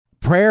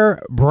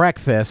prayer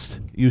breakfast.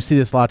 You see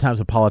this a lot of times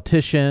with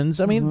politicians.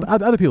 I mean,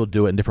 other people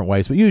do it in different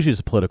ways, but usually it's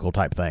a political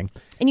type thing.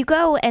 And you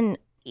go and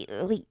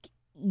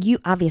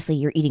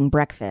you're eating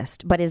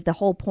breakfast, but is the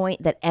whole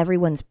point that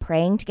everyone's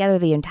praying together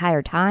the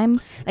entire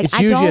time? Like, It's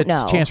usually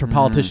a chance for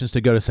politicians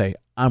to go to say,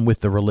 I'm with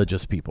the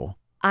religious people.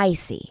 I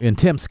see. And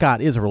Tim Scott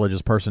is a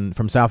religious person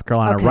from South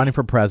Carolina running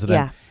for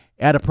president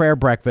at a prayer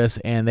breakfast,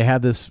 and they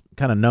had this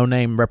kind of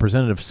no-name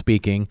representative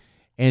speaking,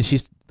 and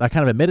I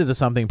kind of admitted to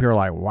something. People are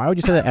like, why would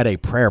you say that at a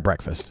prayer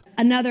breakfast?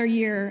 Another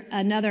year,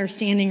 another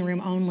standing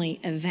room only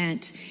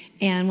event.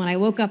 And when I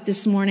woke up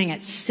this morning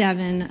at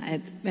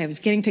 7, I was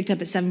getting picked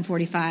up at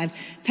 7:45.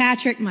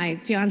 Patrick, my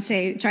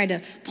fiance, tried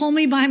to pull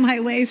me by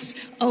my waist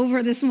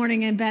over this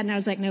morning in bed. And I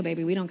was like, no,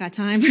 baby, we don't got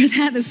time for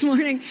that this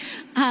morning.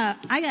 I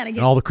got to get...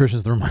 And all the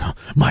Christians in the room are like,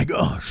 my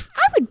gosh.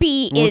 I would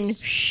be in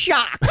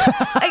shock.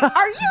 Like,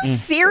 are you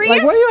serious?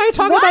 Like, why are you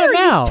talking about it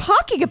now? Why are you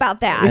talking about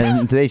that?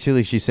 And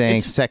basically she's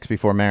saying sex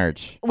before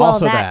marriage. Well,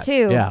 Also that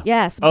too. Yeah.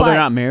 Yes. Oh, but they're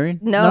not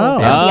married? No.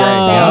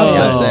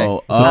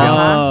 Fiancé.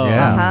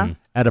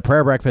 At a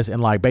prayer breakfast,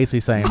 and like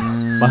basically saying,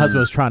 my husband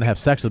was trying to have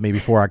sex with me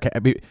before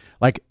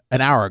like an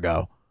hour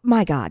ago.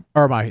 My God.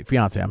 Or my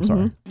fiance, I'm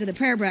sorry. To the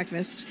prayer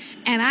breakfast,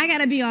 and I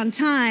got to be on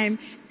time,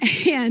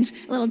 and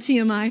a little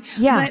TMI.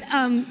 Yeah.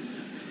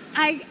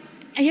 But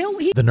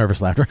The nervous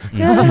laughter.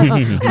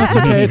 That's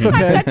okay. It's okay.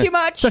 I said too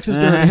much. Sex is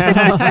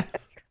dirty.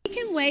 he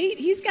can wait.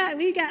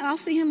 I'll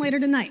see him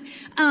later tonight.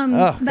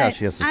 But gosh,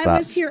 she has to stop. I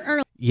was here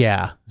early.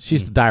 Yeah,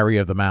 she's the diarrhea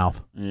of the mouth.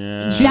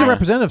 Yeah. She's a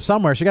representative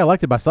somewhere. She got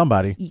elected by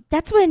somebody.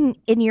 That's when,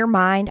 in your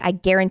mind, I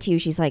guarantee you,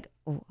 she's like,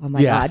 oh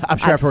my God. I'm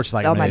sure afterwards she's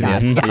like, oh my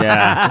God.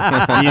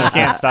 Yeah. You just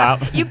can't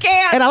stop. You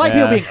can't. And I like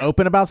people being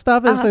open about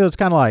stuff. It's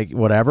kind of like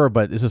whatever,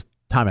 but it's just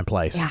time and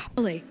place. Yeah.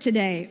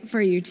 Today for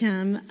you,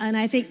 Tim, and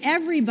I think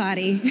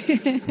everybody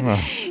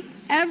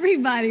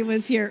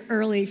was here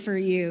early for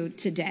you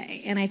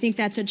today, and I think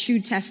that's a true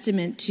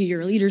testament to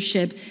your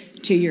leadership,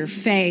 to your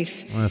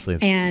faith, Honestly,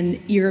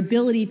 and your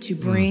ability to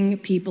bring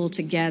people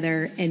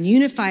together and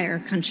unify our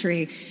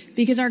country,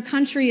 because our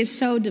country is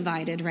so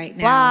divided right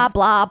now. Blah,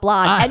 blah,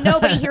 blah. And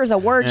nobody hears a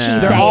word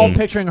she's They're all saying.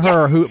 picturing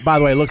her, who, by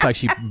the way, looks like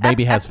she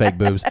maybe has fake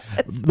boobs,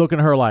 looking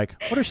at her like,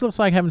 what does she look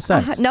like having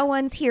sex? No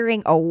one's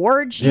hearing a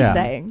word she's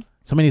saying.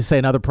 Somebody needs to say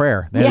another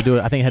prayer. They had to do it.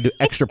 I think they had to do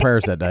extra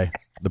prayers that day.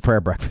 The prayer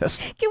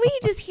breakfast. Can we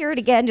just hear it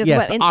again? Just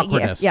Yes, the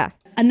awkwardness. Yeah.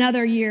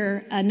 Another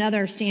year,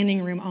 another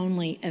standing room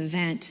only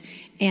event.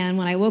 And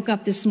when I woke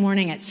up this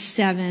morning at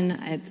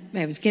 7,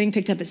 I was getting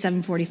picked up at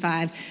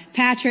 7:45.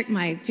 Patrick,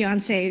 my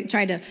fiance,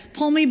 tried to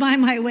pull me by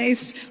my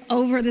waist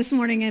over this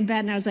morning in bed.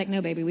 And I was like,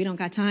 no, baby, we don't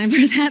got time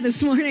for that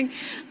this morning.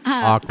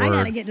 Awkward. I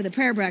got to get to the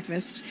prayer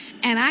breakfast,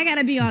 and I got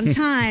to be on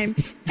time.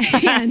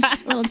 And a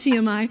little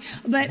TMI.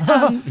 But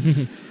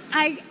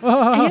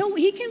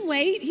he can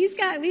wait.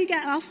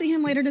 I'll see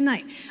him later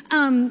tonight.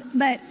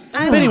 But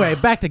anyway,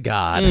 back to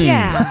God.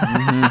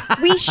 Yeah.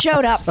 We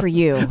showed up for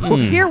you.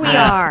 Here we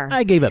are.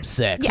 I gave up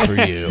sex for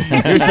you.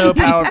 You're so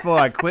powerful,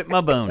 I quit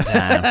my bone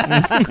time.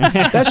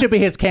 That should be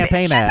his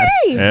campaign ad.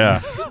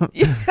 Yeah.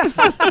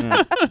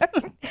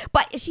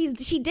 But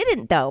she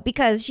didn't, though,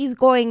 because she's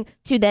going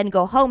to then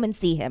go home and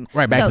see him.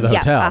 Right, back to the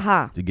hotel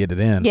Yeah, to get it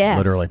in, yes.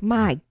 literally.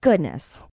 My goodness.